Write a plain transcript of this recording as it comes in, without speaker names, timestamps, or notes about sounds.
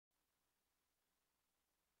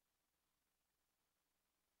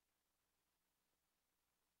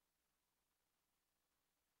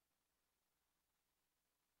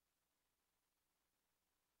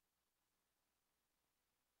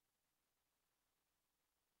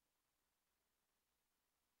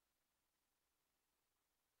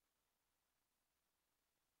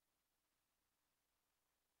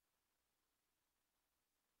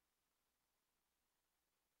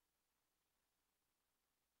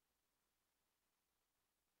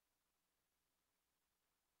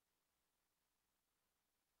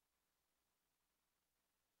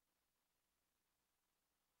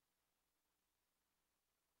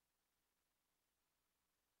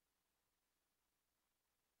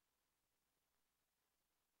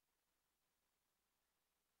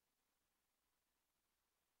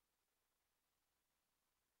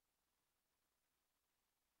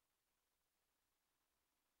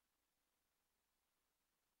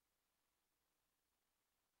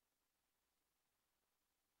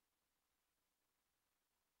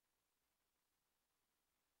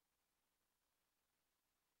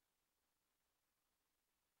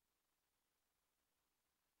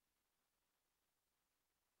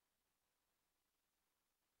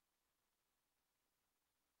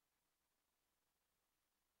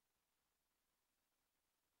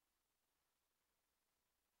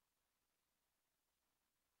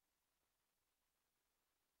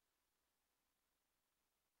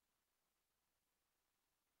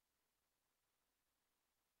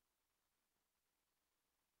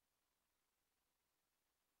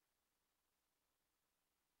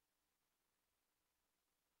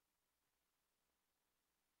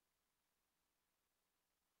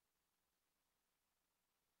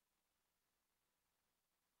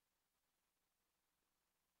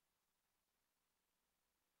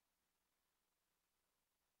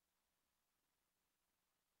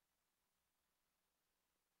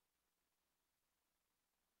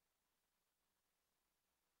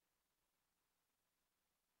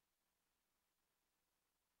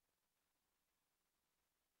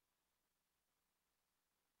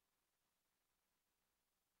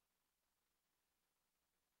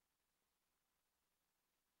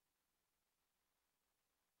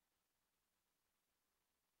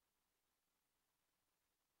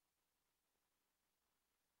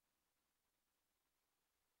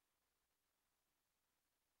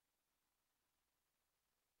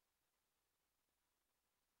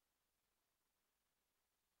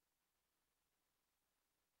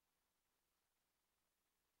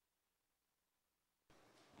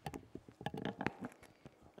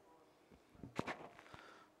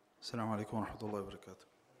السلام عليكم ورحمة الله وبركاته.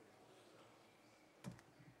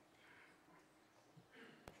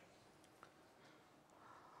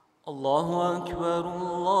 الله أكبر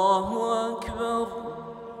الله أكبر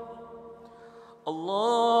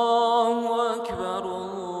الله أكبر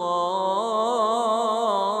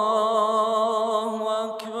الله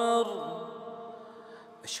أكبر.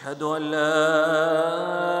 أشهد أن لا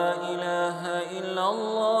إله إلا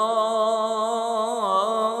الله.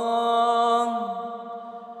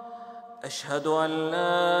 أشهد أن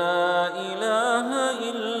لا إله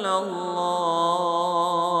إلا الله.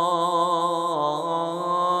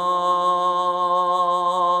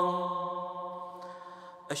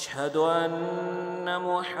 أشهد أن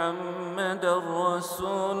محمدًا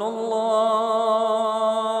رسول الله.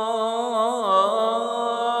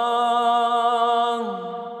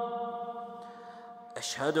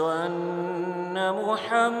 أشهد أن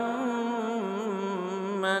محمدًا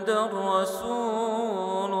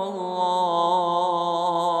رسول الله.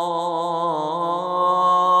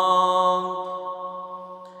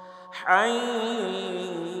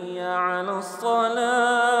 حي على الصلاة.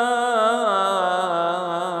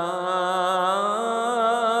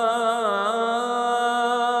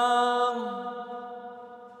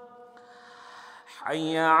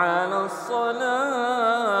 حي على الصلاة.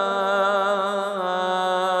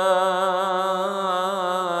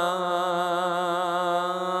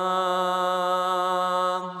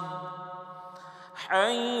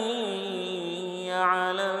 حي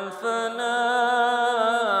على الفلاح.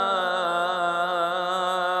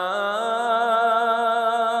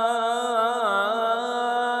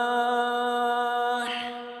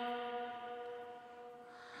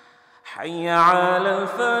 حي على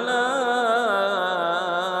الفلاح.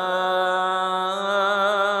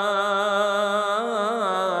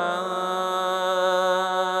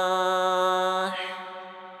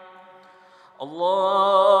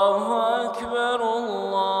 الله أكبر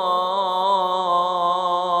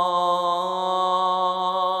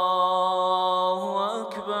الله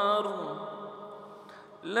أكبر.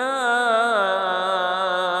 لا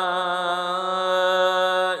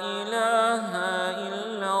إله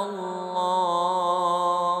إلا الله.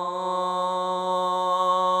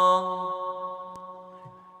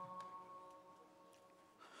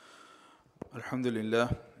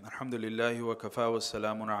 الحمد لله وكفى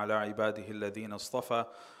والسلام على عباده الذين اصطفى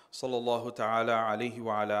صلى الله تعالى عليه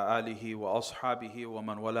وعلى آله وأصحابه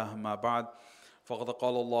ومن والاه ما بعد. فقد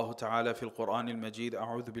قال الله تعالى في القرآن المجيد: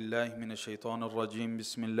 أعوذ بالله من الشيطان الرجيم،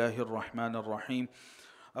 بسم الله الرحمن الرحيم.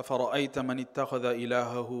 أفرأيت من اتخذ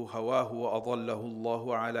إلهه هواه وأضله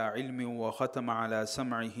الله على علم وختم على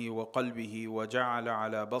سمعه وقلبه وجعل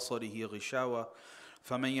على بصره غشاوة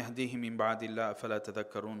فمن يهديه من بعد الله فلا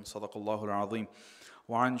تذكرون. صدق الله العظيم.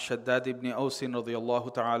 وعن شداد بن أوس رضي الله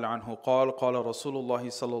تعالى عنه قال: قال رسول الله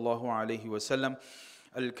صلى الله عليه وسلم: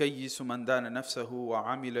 الكيس من دان نفسه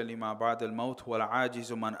وعمل لما بعد الموت،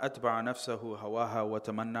 والعاجز من أتبع نفسه هواها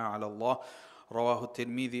وتمنى على الله. رواه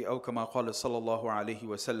الترمذي، أو كما قال صلى الله عليه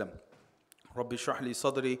وسلم. رب اشرح لي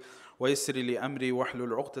صدري ويسر لي أمري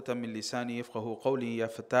واحلل عقدة من لساني يفقهوا قولي. يا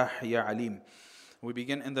فتاح يا عليم. We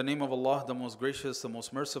begin in the name of Allah, the most gracious, the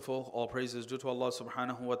most merciful. All praise is due to Allah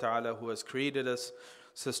subhanahu wa ta'ala, who has created us,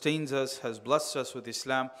 sustains us, has blessed us with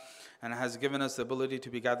Islam, and has given us the ability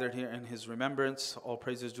to be gathered here in His remembrance. All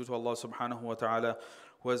praise is due to Allah subhanahu wa ta'ala,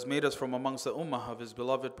 who has made us from amongst the ummah of His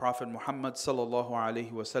beloved Prophet Muhammad sallallahu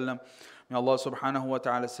alayhi wa sallam. May Allah subhanahu wa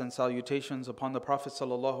ta'ala send salutations upon the Prophet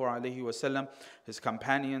sallallahu alayhi wa sallam, his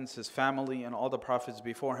companions, his family, and all the prophets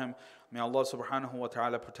before him. May Allah subhanahu wa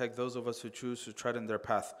ta'ala protect those of us who choose to tread in their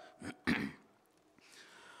path.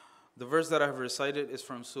 The verse that I have recited is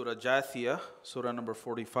from Surah Jathiyah, Surah number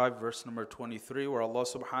 45, verse number 23, where Allah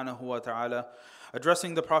subhanahu wa ta'ala,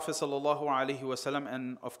 addressing the Prophet sallallahu alaihi wasallam,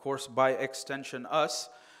 and of course by extension us,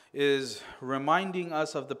 is reminding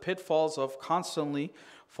us of the pitfalls of constantly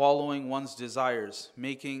following one's desires,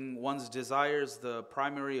 making one's desires the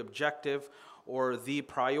primary objective or the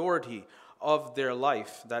priority of their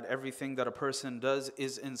life, that everything that a person does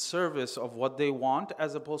is in service of what they want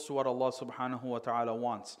as opposed to what Allah subhanahu wa ta'ala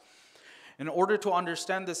wants. In order to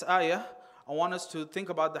understand this ayah, I want us to think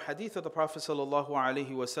about the hadith of the Prophet sallallahu alaihi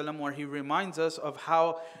wasallam, where he reminds us of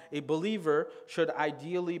how a believer should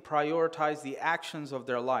ideally prioritize the actions of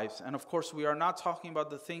their lives. And of course, we are not talking about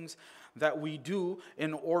the things that we do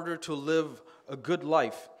in order to live a good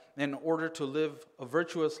life, in order to live a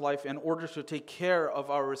virtuous life, in order to take care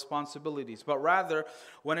of our responsibilities. But rather,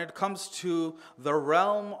 when it comes to the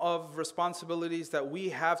realm of responsibilities that we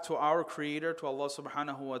have to our Creator, to Allah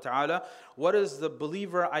subhanahu wa ta'ala, what is the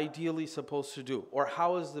believer ideally supposed to do? Or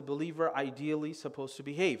how is the believer ideally supposed to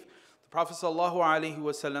behave? The Prophet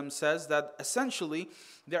ﷺ says that essentially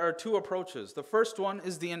there are two approaches. The first one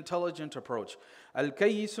is the intelligent approach.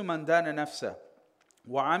 Al-kayyisu man dana nafsa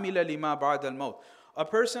wa amila lima ba'da al-maut. A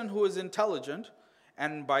person who is intelligent,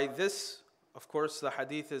 and by this, of course, the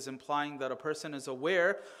hadith is implying that a person is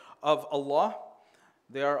aware of Allah.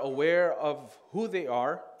 They are aware of who they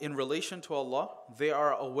are in relation to Allah. They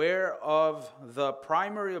are aware of the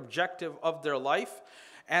primary objective of their life,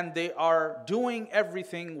 and they are doing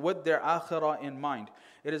everything with their akhirah in mind.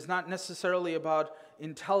 It is not necessarily about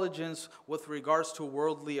intelligence with regards to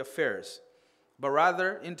worldly affairs, but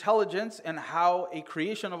rather intelligence in how a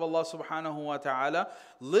creation of Allah subhanahu wa ta'ala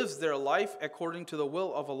lives their life according to the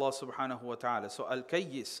will of Allah subhanahu wa ta'ala. So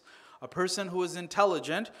al-kayyis, a person who is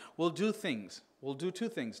intelligent, will do two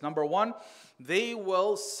things. Number one, they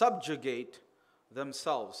will subjugate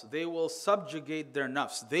themselves. They will subjugate their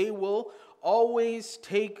nafs. They will always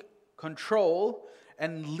take control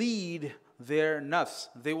and lead their nafs.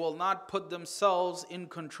 They will not put themselves in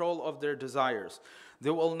control of their desires. They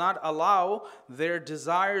will not allow their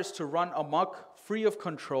desires to run amok, free of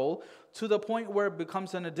control, to the point where it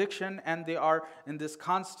becomes an addiction and they are in this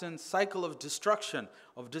constant cycle of destruction,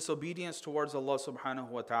 of disobedience towards Allah subhanahu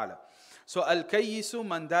wa ta'ala. So al-kayyisu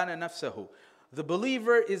man dana nafsahu. The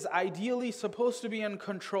believer is ideally supposed to be in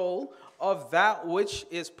control of that which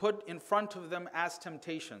is put in front of them as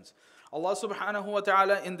temptations. Allah subhanahu wa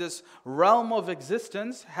ta'ala in this realm of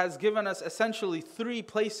existence has given us essentially three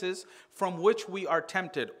places from which we are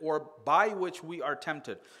tempted, or by which we are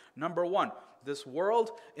tempted. Number one, this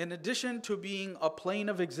world, in addition to being a plane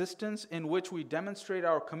of existence in which we demonstrate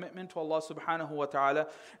our commitment to Allah subhanahu wa ta'ala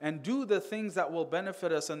and do the things that will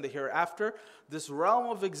benefit us in the hereafter, this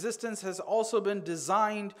realm of existence has also been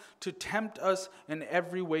designed to tempt us in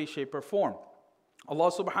every way, shape, or form.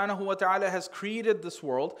 Allah subhanahu wa ta'ala has created this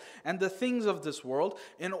world and the things of this world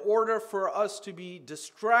in order for us to be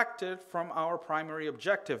distracted from our primary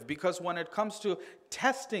objective. Because when it comes to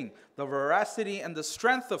testing the veracity and the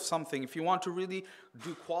strength of something, if you want to really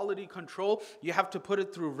do quality control, you have to put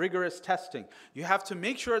it through rigorous testing. You have to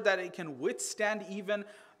make sure that it can withstand even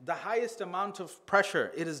the highest amount of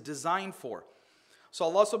pressure it is designed for. So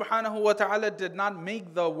Allah subhanahu wa ta'ala did not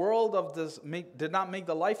make the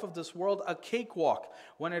life of this world a cakewalk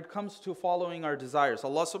when it comes to following our desires.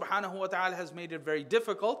 Allah subhanahu wa ta'ala has made it very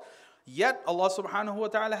difficult, yet Allah subhanahu wa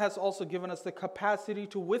ta'ala has also given us the capacity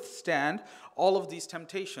to withstand all of these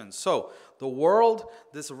temptations. So the world,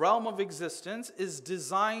 this realm of existence, is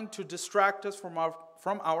designed to distract us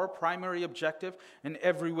from our primary objective in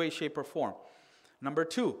every way, shape, or form. Number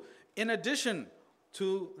two, in addition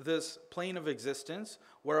to this plane of existence,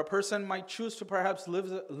 where a person might choose to perhaps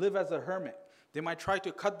live as a hermit. They might try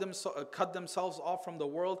to cut themselves off from the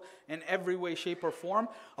world in every way, shape, or form.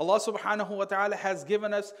 Allah subhanahu wa ta'ala has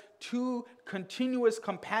given us two continuous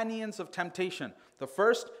companions of temptation. The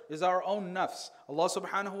first is our own nafs. Allah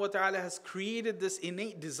subhanahu wa ta'ala has created this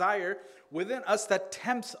innate desire within us that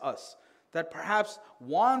tempts us, that perhaps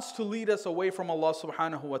wants to lead us away from Allah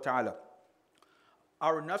subhanahu wa ta'ala.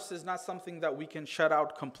 Our nafs is not something that we can shut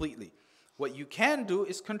out completely. What you can do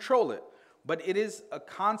is control it, but it is a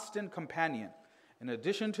constant companion. In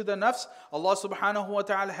addition to the nafs, Allah subhanahu wa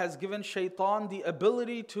ta'ala has given shaitan the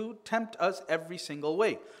ability to tempt us every single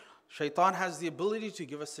way. Shaitan has the ability to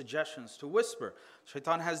give us suggestions, to whisper.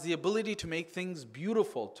 Shaitan has the ability to make things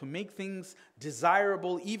beautiful, to make things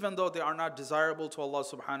desirable, even though they are not desirable to Allah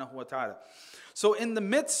subhanahu wa ta'ala. So in the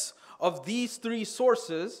midst of these three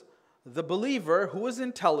sources, the believer who is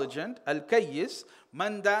intelligent, al-kayyis,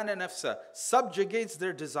 man dana nafsa, subjugates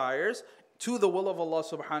their desires to the will of Allah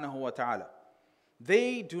subhanahu wa ta'ala.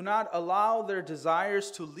 They do not allow their desires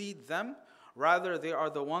to lead them, rather they are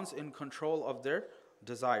the ones in control of their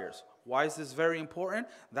desires. Why is this very important?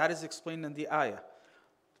 That is explained in the ayah.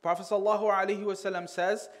 Prophet ﷺ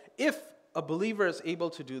says, if a believer is able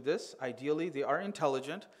to do this, ideally they are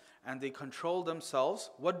intelligent, and they control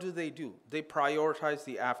themselves, what do? They prioritize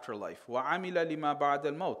the afterlife. وَعَمِلَ لِمَا بَعْدَ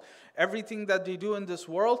الْمَوْتِ. Everything that they do in this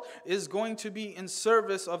world is going to be in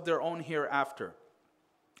service of their own hereafter.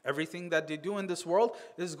 Everything that they do in this world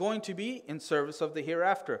is going to be in service of the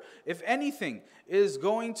hereafter. If anything is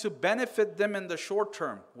going to benefit them in the short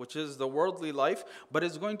term, which is the worldly life, but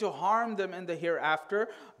is going to harm them in the hereafter,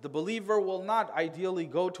 the believer will not ideally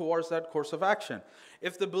go towards that course of action.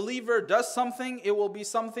 If the believer does something, it will be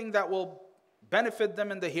something that will benefit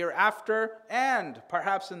them in the hereafter and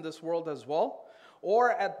perhaps in this world as well, or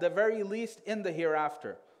at the very least in the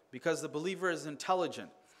hereafter, because the believer is intelligent.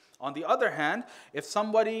 On the other hand, if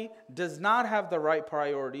somebody does not have the right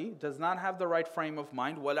priority, does not have the right frame of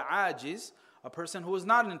mind, wal-ajiz, A person who is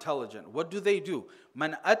not intelligent, what do?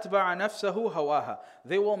 Man atba'a nafsahu hawaha.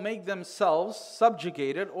 They will make themselves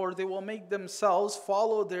subjugated, or they will make themselves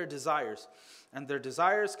follow their desires. And their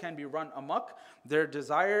desires can be run amok. Their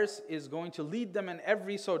desires is going to lead them in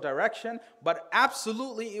every direction, but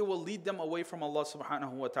absolutely it will lead them away from Allah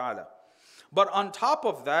subhanahu wa ta'ala. But on top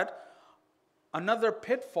of that, another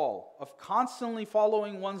pitfall of constantly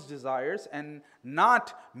following one's desires and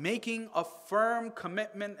not making a firm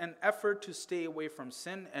commitment and effort to stay away from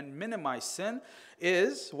sin and minimize sin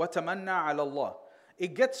is وَتَمَنَّى عَلَى اللَّهِ.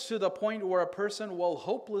 It gets to the point where a person will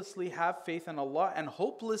hopelessly have faith in Allah and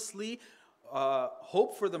hopelessly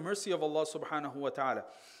hope for the mercy of Allah subhanahu wa ta'ala.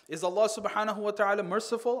 Is Allah subhanahu wa ta'ala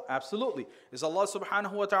merciful? Absolutely. Is Allah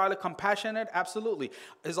subhanahu wa ta'ala compassionate? Absolutely.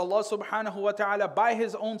 Is Allah subhanahu wa ta'ala, by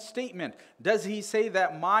His own statement, does He say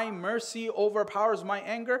that my mercy overpowers my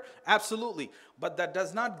anger? Absolutely. But that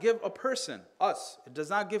does not give a person, us, it does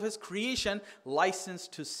not give His creation license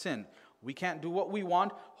to sin. We can't do what we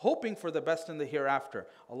want, hoping for the best in the hereafter.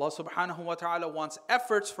 Allah subhanahu wa ta'ala wants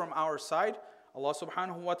efforts from our side. Allah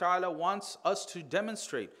subhanahu wa ta'ala wants us to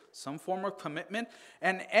demonstrate some form of commitment,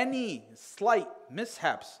 and any slight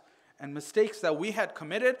mishaps and mistakes that we had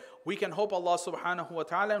committed, we can hope Allah subhanahu wa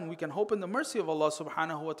ta'ala, and we can hope in the mercy of Allah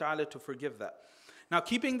subhanahu wa ta'ala to forgive that. Now,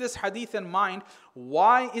 keeping this hadith in mind,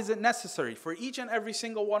 why is it necessary for each and every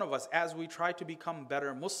single one of us, as we try to become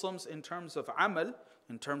better Muslims in terms of amal,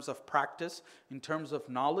 in terms of practice, in terms of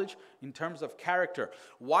knowledge, in terms of character?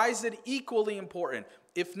 Why is it equally important,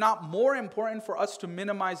 if not more important, for us to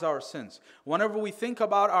minimize our sins? Whenever we think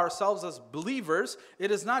about ourselves as believers,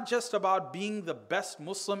 it is not just about being the best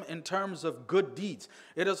Muslim in terms of good deeds.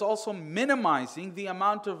 It is also minimizing the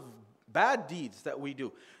amount of bad deeds that we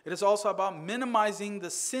do. It is also about minimizing the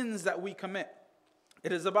sins that we commit.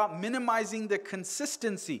 It is about minimizing the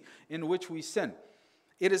consistency in which we sin.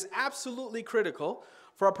 It is absolutely critical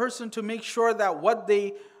for a person to make sure that what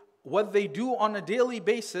they do on a daily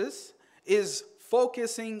basis is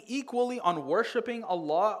focusing equally on worshiping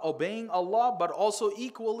Allah, obeying Allah, but also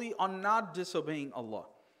equally on not disobeying Allah.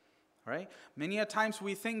 Right? Many a times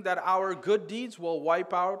we think that our good deeds will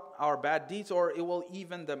wipe out our bad deeds, or it will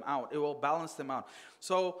even them out. It will balance them out.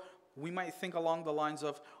 So we might think along the lines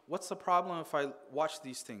of, what's the problem if I watch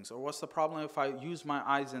these things? Or what's the problem if I use my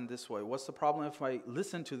eyes in this way? What's the problem if I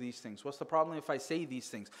listen to these things? What's the problem if I say these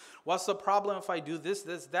things? What's the problem if I do this,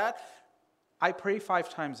 that? I pray 5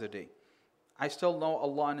 times a day. I still know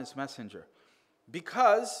Allah and His Messenger.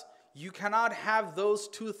 Because you cannot have those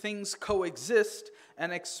two things coexist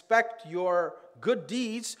and expect your good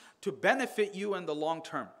deeds to benefit you in the long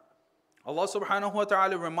term. Allah subhanahu wa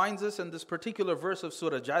ta'ala reminds us in this particular verse of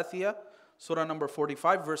Surah Jathiyah, Surah number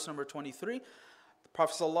 45, verse number 23. The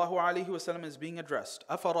Prophet sallallahu alaihi wasallam is being addressed.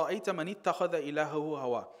 أَفَرَأَيْتَ مَنِ اتَّخَذَ إِلَهَهُ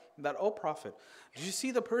هَوَى. That, O Prophet, did you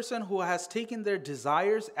see the person who has taken their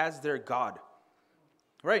desires as their God?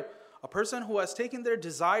 Right? A person who has taken their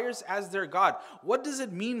desires as their God. What does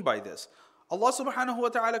it mean by this? Allah subhanahu wa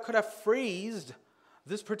ta'ala could have phrased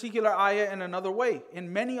this particular ayah in another way,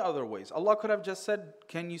 in many other ways. Allah could have just said,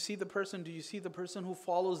 can you see the person? Do you see the person who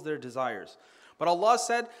follows their desires? But Allah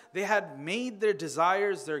said they had made their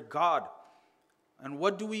desires their God. And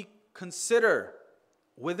what do we consider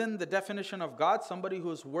within the definition of God? Somebody who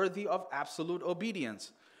is worthy of absolute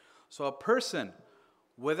obedience. So a person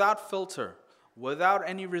without filter, without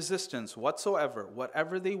any resistance whatsoever,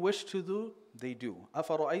 whatever they wish to do, they do.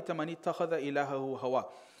 أَفَرَأَيْتَ مَنِ اتَّخَذَ إِلَهَهُ هَوَى.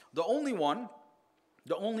 The only one,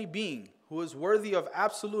 the only being who is worthy of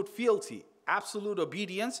absolute fealty, absolute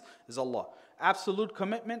obedience is Allah. Absolute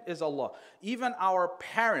commitment is Allah. Even our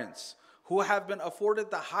parents, who have been afforded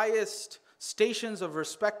the highest stations of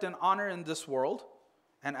respect and honor in this world,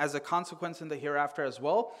 and as a consequence in the hereafter as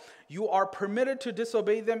well, you are permitted to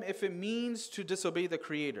disobey them if it means to disobey the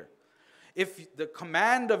Creator. If the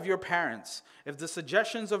command of your parents, if the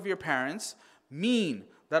suggestions of your parents mean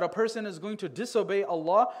that a person is going to disobey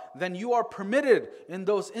Allah, then you are permitted in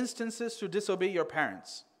those instances to disobey your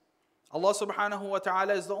parents. Allah subhanahu wa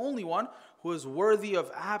ta'ala is the only one who is worthy of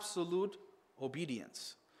absolute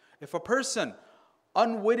obedience. If a person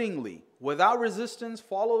unwittingly, without resistance,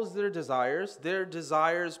 follows their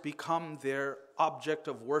desires become their object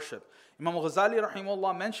of worship. Imam Ghazali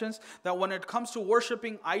rahimahullah mentions that when it comes to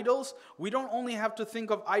worshipping idols, we don't only have to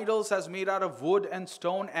think of idols as made out of wood and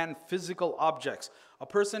stone and physical objects. A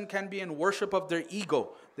person can be in worship of their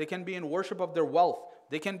ego. They can be in worship of their wealth.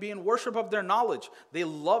 They can be in worship of their knowledge. They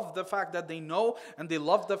love the fact that they know, and they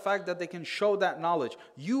love the fact that they can show that knowledge.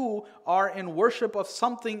 You are in worship of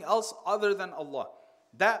something else other than Allah.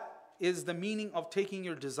 That is the meaning of taking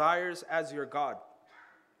your desires as your God.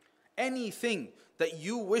 Anything that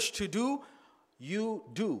you wish to do, you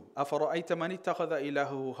do. أَفَرَأَيْتَ مَنِ اتَّخَذَ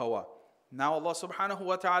إِلَهَهُ هَوَى. Now Allah subhanahu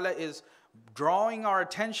wa ta'ala is drawing our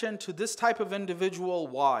attention to this type of individual.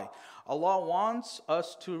 Why? Allah wants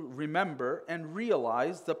us to remember and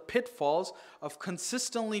realize the pitfalls of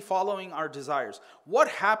consistently following our desires. What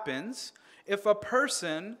happens if a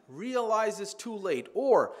person realizes too late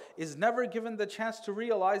or is never given the chance to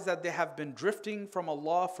realize that they have been drifting from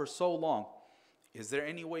Allah for so long? Is there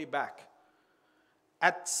any way back?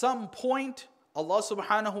 At some point, Allah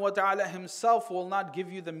subhanahu wa ta'ala Himself will not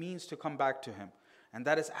give you the means to come back to Him. And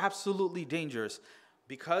that is absolutely dangerous,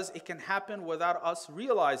 because it can happen without us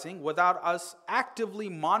realizing, without us actively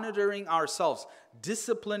monitoring ourselves,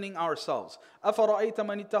 disciplining ourselves. أَفَرَأَيْتَ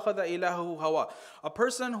مَنِ اتَّخَذَ إِلَهَهُ هَوَى. A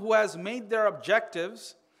person who has made their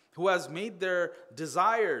objectives, who has made their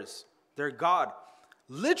desires their God,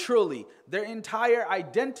 literally their entire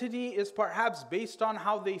identity is perhaps based on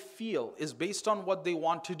how they feel, is based on what they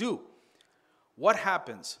want to do. What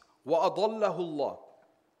happens? وَأَضَلَّهُ اللَّهُ.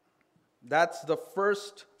 That's the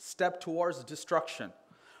first step towards destruction.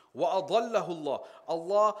 وَأَضَلَّهُ اللَّهُ.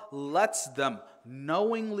 Allah lets them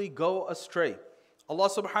knowingly go astray. Allah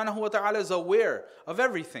subhanahu wa ta'ala is aware of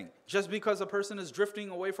everything. Just because a person is drifting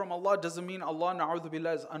away from Allah doesn't mean Allah, na'udhu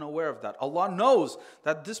billah, is unaware of that. Allah knows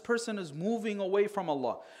that this person is moving away from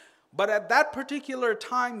Allah. But at that particular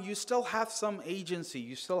time, you still have some agency.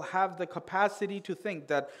 You still have the capacity to think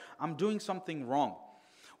that I'm doing something wrong.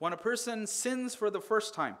 When a person sins for the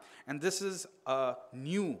first time, and this is a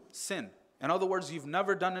new sin, in other words, you've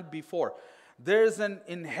never done it before, there's an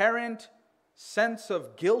inherent sense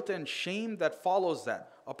of guilt and shame that follows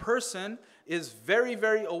that. A person is very,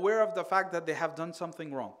 very aware of the fact that they have done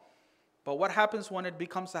something wrong. But what happens when it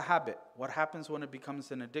becomes a habit? What happens when it becomes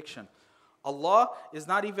an addiction? Allah is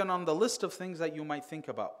not even on the list of things that you might think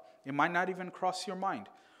about. It might not even cross your mind.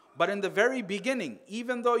 But in the very beginning,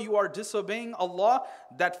 even though you are disobeying Allah,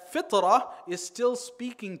 that fitrah is still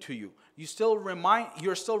speaking to you. You're still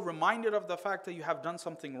reminded of the fact that you have done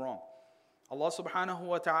something wrong. Allah subhanahu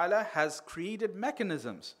wa ta'ala has created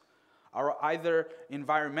mechanisms, either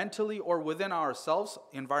environmentally or within ourselves.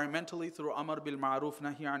 Environmentally through amr bil ma'ruf,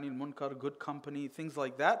 nahi anil munkar, good company, things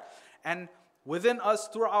like that. And within us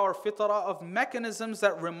through our fitrah of mechanisms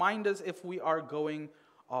that remind us if we are going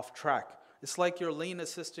off track. It's like your lane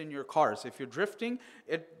assist in your cars. If you're drifting,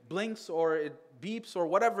 it blinks or it beeps or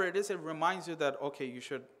whatever it is, it reminds you that, okay, you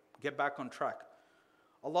should get back on track.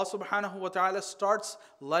 Allah subhanahu wa ta'ala starts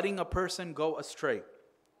letting a person go astray.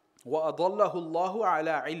 وَأَضَلَّهُ اللَّهُ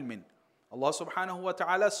عَلَىٰ عِلْمٍ. Allah subhanahu wa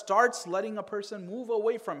ta'ala starts letting a person move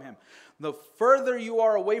away from Him. The further you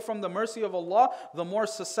are away from the mercy of Allah, the more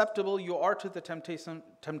susceptible you are to the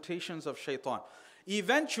temptations of shaitan.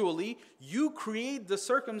 Eventually, you create the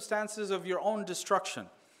circumstances of your own destruction.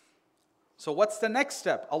 So what's the next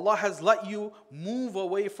step? Allah has let you move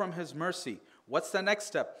away from His mercy. What's the next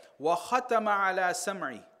step? وَخَتَمَ عَلَى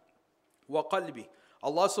سَمْعِي وَقَلْبِي.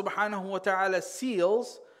 Allah subhanahu wa ta'ala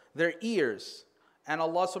seals their ears. And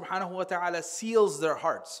Allah subhanahu wa ta'ala seals their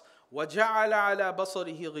hearts. وَجَعَلَ عَلَى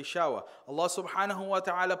بَصَرِهِ غِشَاوَةً. Allah subhanahu wa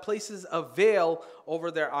ta'ala places a veil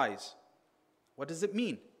over their eyes. What does it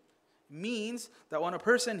mean? It means that when a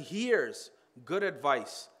person hears good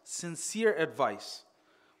advice, sincere advice,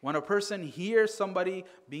 when a person hears somebody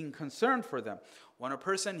being concerned for them, when a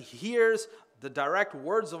person hears the direct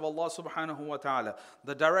words of Allah subhanahu wa ta'ala,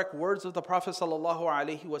 the direct words of the Prophet sallallahu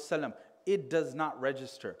alaihi wasallam, it does not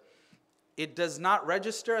register. It does not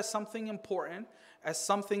register as something important, as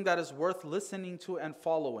something that is worth listening to and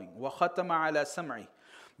following. وَخَتَمَ عَلَى سَمْعِهِ.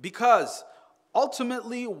 Because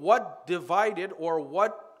ultimately what divided or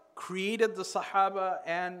what created the Sahaba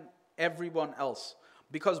and everyone else?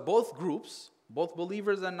 Because both groups, both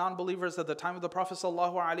believers and non-believers at the time of the Prophet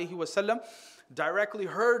ﷺ directly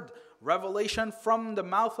heard revelation from the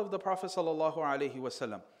mouth of the Prophet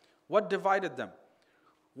ﷺ. What divided them?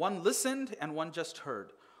 One listened and one just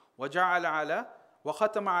heard. وَجَعَلَ عَلَى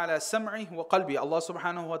وَخَتَمَ عَلَى سَمْعِهِ وَقَلْبِهِ. Allah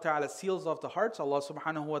subhanahu wa ta'ala seals off the hearts. Allah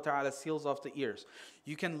subhanahu wa ta'ala seals off the ears.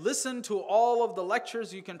 You can listen to all of the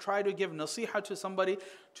lectures. You can try to give nasiha to somebody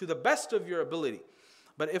to the best of your ability.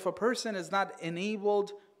 But if a person is not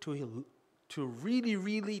enabled to really,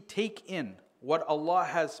 really take in what Allah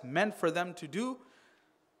has meant for them to do,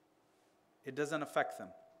 it doesn't affect them.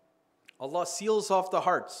 Allah seals off the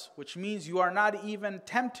hearts, which means you are not even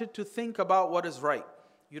tempted to think about what is right.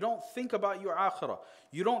 You don't think about your akhirah.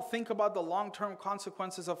 You don't think about the long-term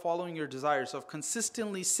consequences of following your desires, of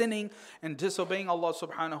consistently sinning and disobeying Allah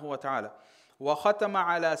subhanahu wa ta'ala. وَخَتَمَ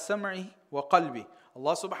عَلَى سَمْعِهِ وَقَلْبِهِ.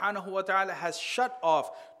 Allah subhanahu wa ta'ala has shut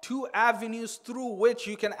off two avenues through which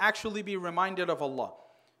you can actually be reminded of Allah.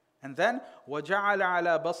 And then, وَجَعَلَ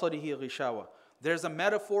عَلَى بَصَرِهِ غِشَاوَةً. There's a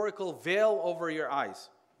metaphorical veil over your eyes.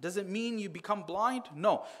 Does it mean you become blind?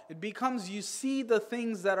 No. It becomes you see the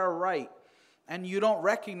things that are right and you don't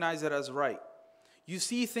recognize it as right. You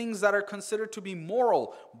see things that are considered to be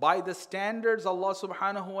moral by the standards Allah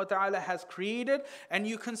subhanahu wa ta'ala has created, and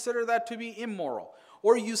you consider that to be immoral.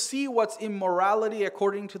 Or you see what's immorality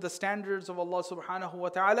according to the standards of Allah subhanahu wa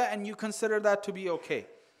ta'ala, and you consider that to be okay.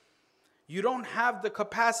 You don't have the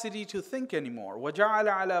capacity to think anymore. وَجَعَلَ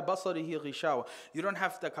عَلَى بَصَرِهِ غِشَاوَةً. You don't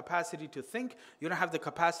have the capacity to think, you don't have the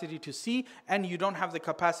capacity to see, and you don't have the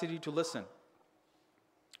capacity to listen.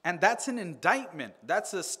 And that's an indictment.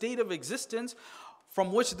 That's a state of existence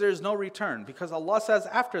from which there is no return. Because Allah says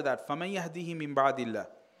after that, فَمَنْ يَهْدِهِ مِنْ بَعْدِ اللَّهِ.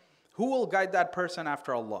 Who will guide that person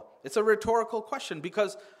after Allah? It's a rhetorical question,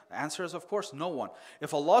 because the answer is, of course, no one.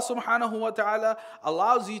 If Allah subhanahu wa ta'ala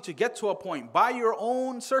allows you to get to a point by your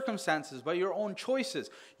own circumstances, by your own choices,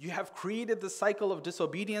 you have created the cycle of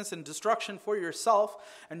disobedience and destruction for yourself,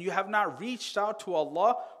 and you have not reached out to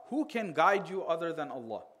Allah, who can guide you other than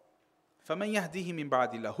Allah? فَمَنْ يَهْدِهِ مِنْ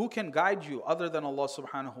بَعْدِ اللَّهِ. Who can guide you other than Allah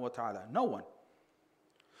subhanahu wa ta'ala? No one.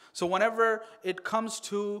 So whenever it comes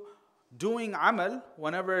to doing amal,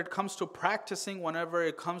 whenever it comes to practicing, whenever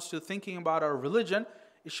it comes to thinking about our religion,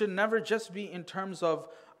 it should never just be in terms of,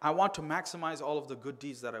 I want to maximize all of the good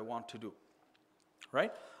deeds that I want to do.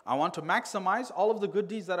 Right? I want to maximize all of the good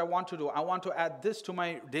deeds that I want to do. I want to add this to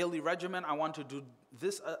my daily regimen. I want to do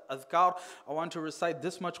this adhkar. I want to recite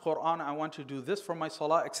this much Quran. I want to do this for my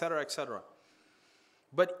salah, etc., etc.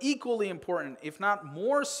 But equally important, if not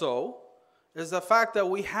more so, is the fact that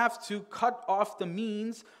we have to cut off the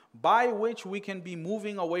means by which we can be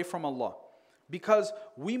moving away from Allah. Because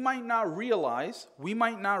we might not realize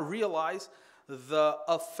the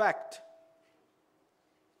effect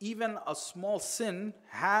even a small sin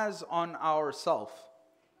has on ourselves.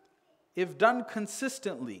 If done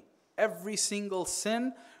consistently, every single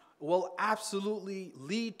sin will absolutely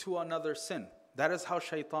lead to another sin. That is how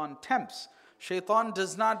shaitan tempts. Shaitan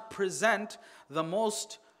does not present the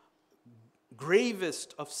most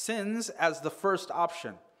gravest of sins as the first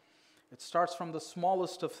option. It starts from the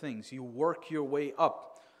smallest of things. You work your way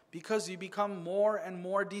up because you become more and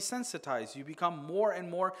more desensitized. You become more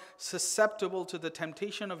and more susceptible to the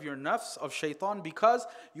temptation of your nafs, of shaitan, because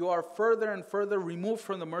you are further and further removed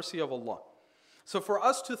from the mercy of Allah. So for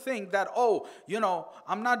us to think that, oh,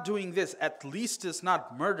 I'm not doing this, at least it's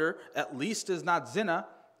not murder, at least it's not zina,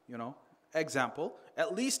 example,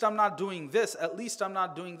 at least I'm not doing this, at least I'm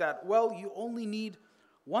not doing that. Well, you only need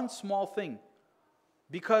one small thing.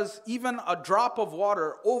 Because even a drop of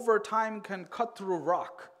water over time can cut through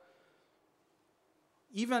rock.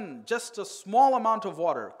 Even just a small amount of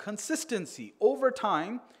water, consistency over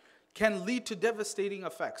time can lead to devastating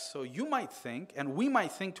effects. So you might think, and we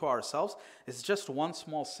might think to ourselves, it's just one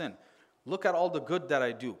small sin. Look at all the good that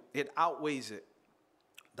I do. It outweighs it.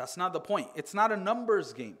 That's not the point. It's not a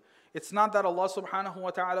numbers game. It's not that Allah subhanahu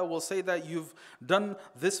wa ta'ala will say that you've done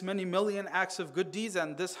this many million acts of good deeds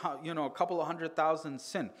and this, a couple of 100,000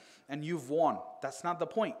 sin and you've won. That's not the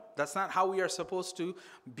point. That's not how we are supposed to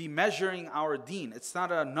be measuring our deen. It's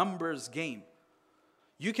not a numbers game.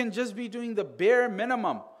 You can just be doing the bare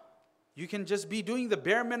minimum. You can just be doing the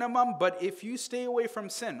bare minimum, but if you stay away from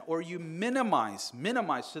sin or you minimize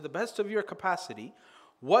to the best of your capacity,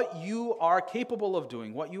 what you are capable of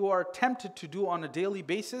doing, what you are tempted to do on a daily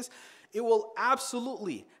basis, it will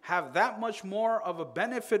absolutely have that much more of a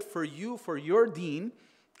benefit for you, for your deen,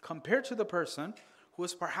 compared to the person who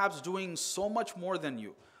is perhaps doing so much more than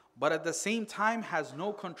you, but at the same time has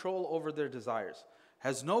no control over their desires,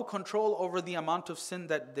 has no control over the amount of sin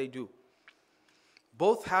that they do.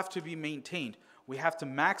 Both have to be maintained. We have to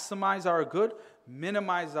maximize our good,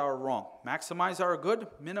 minimize our wrong. Maximize our good,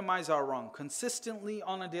 minimize our wrong, consistently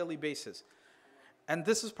on a daily basis. And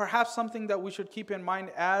this is perhaps something that we should keep in mind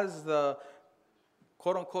as the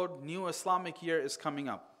quote-unquote new Islamic year is coming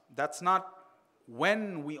up. That's not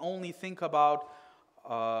when we only think about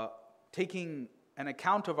taking an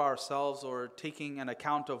account of ourselves or taking an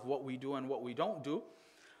account of what we do and what we don't do.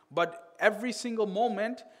 But every single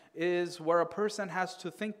moment is where a person has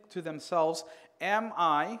to think to themselves, am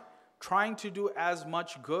I trying to do as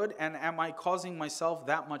much good and am I causing myself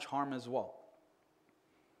that much harm as well?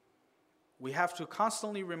 We have to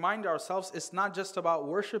constantly remind ourselves it's not just about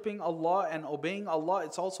worshiping Allah and obeying Allah,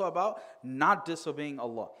 it's also about not disobeying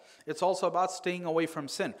Allah. It's also about staying away from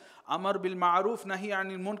sin. Amar bil ma'ruf, nahi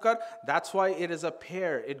anil munkar. That's why it is a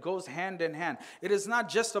pair. It goes hand in hand. It is not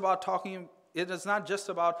just about talking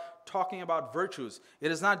about virtues.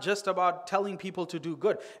 It is not just about telling people to do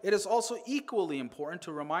good. It is also equally important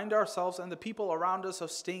to remind ourselves and the people around us of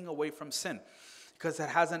staying away from sin, because it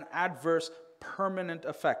has an adverse permanent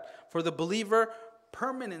effect. For the believer,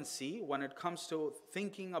 permanency when it comes to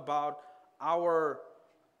thinking about our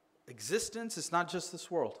existence is not just this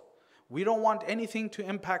world. We don't want anything to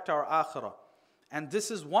impact our akhirah. And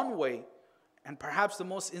this is one way, and perhaps the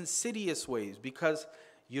most insidious ways, because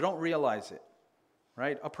you don't realize it,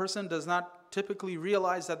 right? A person does not typically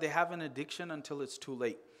realize that they have an addiction until it's too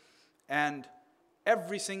late. And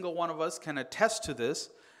every single one of us can attest to this,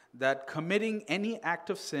 that committing any act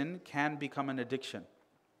of sin can become an addiction.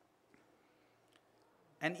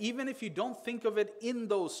 And even if you don't think of it in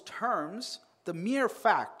those terms, the mere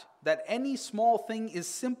fact that any small thing is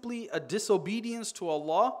simply a disobedience to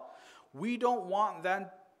Allah, we don't want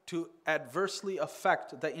that to adversely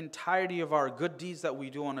affect the entirety of our good deeds that we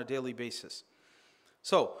do on a daily basis.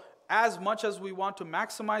 So, as much as we want to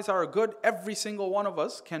maximize our good, every single one of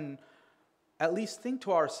us can at least think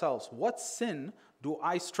to ourselves, what sin do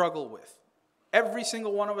I struggle with? Every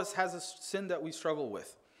single one of us has a sin that we struggle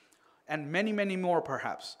with. And many, many more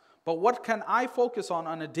perhaps. But what can I focus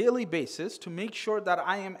on a daily basis to make sure that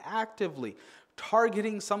I am actively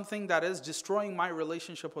targeting something that is destroying my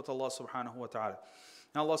relationship with Allah subhanahu wa ta'ala?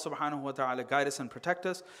 May Allah subhanahu wa ta'ala guide us and protect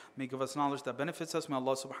us. May give us knowledge that benefits us. May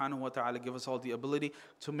Allah subhanahu wa ta'ala give us all the ability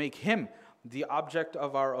to make Him the object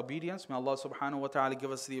of our obedience. May Allah subhanahu wa ta'ala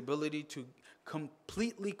give us the ability to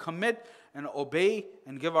completely commit and obey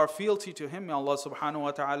and give our fealty to Him. May Allah subhanahu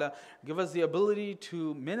wa ta'ala give us the ability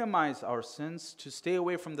to minimize our sins, to stay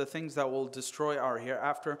away from the things that will destroy our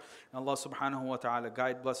hereafter. May Allah subhanahu wa ta'ala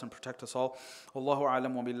guide, bless and protect us all. Wallahu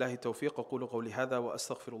a'lam wa billahi tawfiq. Aqulu qawli hadha wa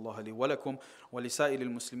astaghfirullah li wa lakum wa li sa'iril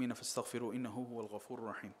muslimina fastaghfiru innahu huwal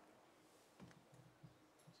ghafurur rahim.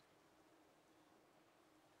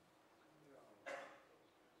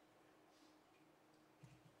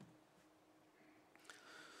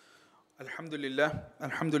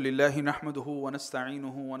 الحمد لله نحمده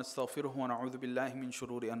ونستعينه ونستغفره ونعوذ بالله من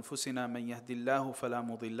شرور أنفسنا من يهد الله فلا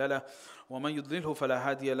مضل له ومن يضلله فلا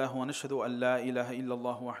هادي له ونشهد أن لا إله إلا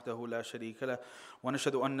الله وحده لا شريك له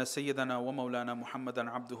ونشهد أن سيدنا ومولانا محمدا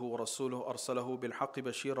عبده ورسوله أرسله بالحق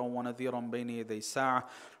بشيرا ونذيرا بين يدي الساعة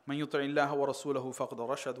من يطع الله ورسوله فقد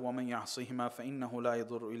رشد ومن يعصيهما فإنه لا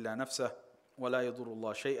يضر إلا نفسه ولا يضر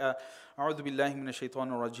الله شيئا. أعوذ بالله من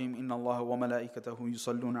الشيطان الرجيم. إن الله وملائكته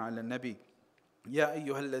يصلون على النبي يا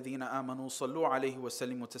أيها الذين آمنوا صلوا عليه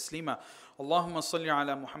وسلموا تسليما. اللهم صل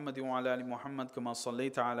على محمد وعلى آل محمد كما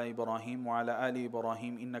صليت على إبراهيم وعلى آل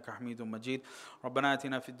إبراهيم إنك حميد مجيد. ربنا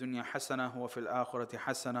آتنا في الدنيا حسنة وفي الآخرة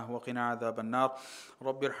حسنة وقنا عذاب النار.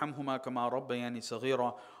 رب ارحمهما كما ربياني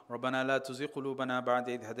صغيرا. ربنا لا تزغ قلوبنا بعد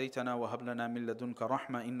إذ هديتنا وهب لنا من لدنك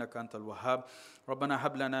رحمة إنك أنت الوهاب. ربنا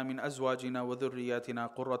هب لنا من أزواجنا وذرياتنا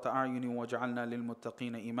قرة أعين واجعلنا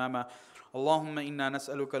للمتقين إماما. اللهم إنا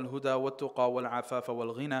نسألك الهدى والتقى والعفاف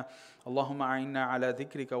والغنى. اللهم أعنا على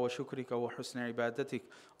ذكرك وشكرك وحسن عبادتك.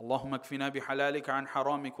 اللهم اكفنا بحلالك عن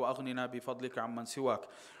حرامك وأغننا بفضلك عمن سواك.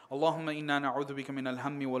 اللهم إنا نعوذ بك من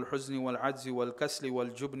الهم والحزن والعجز والكسل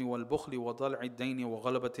والجبن والبخل وضلع الدين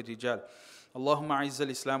وغلبة الرجال. اللهم أعز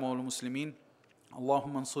الإسلام والمسلمين.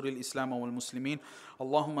 اللهم انصر الإسلام والمسلمين.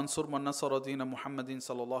 اللهم انصر من نصر دين محمد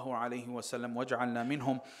صلى الله عليه وسلم واجعلنا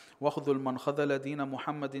منهم واخذل من خذل دين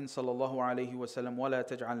محمد صلى الله عليه وسلم ولا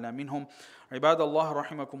تجعلنا منهم. عباد الله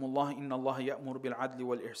رحمكم الله. إن الله يأمر بالعدل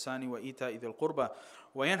والإحسان وإيتاء ذي القربى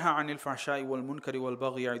وينهى عن الفحشاء والمنكر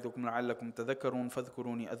والبغي يعظكم لعلكم تذكرون.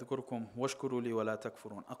 فاذكروني أذكركم واشكروا لي ولا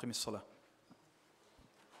تكفرون. أقم الصلاة.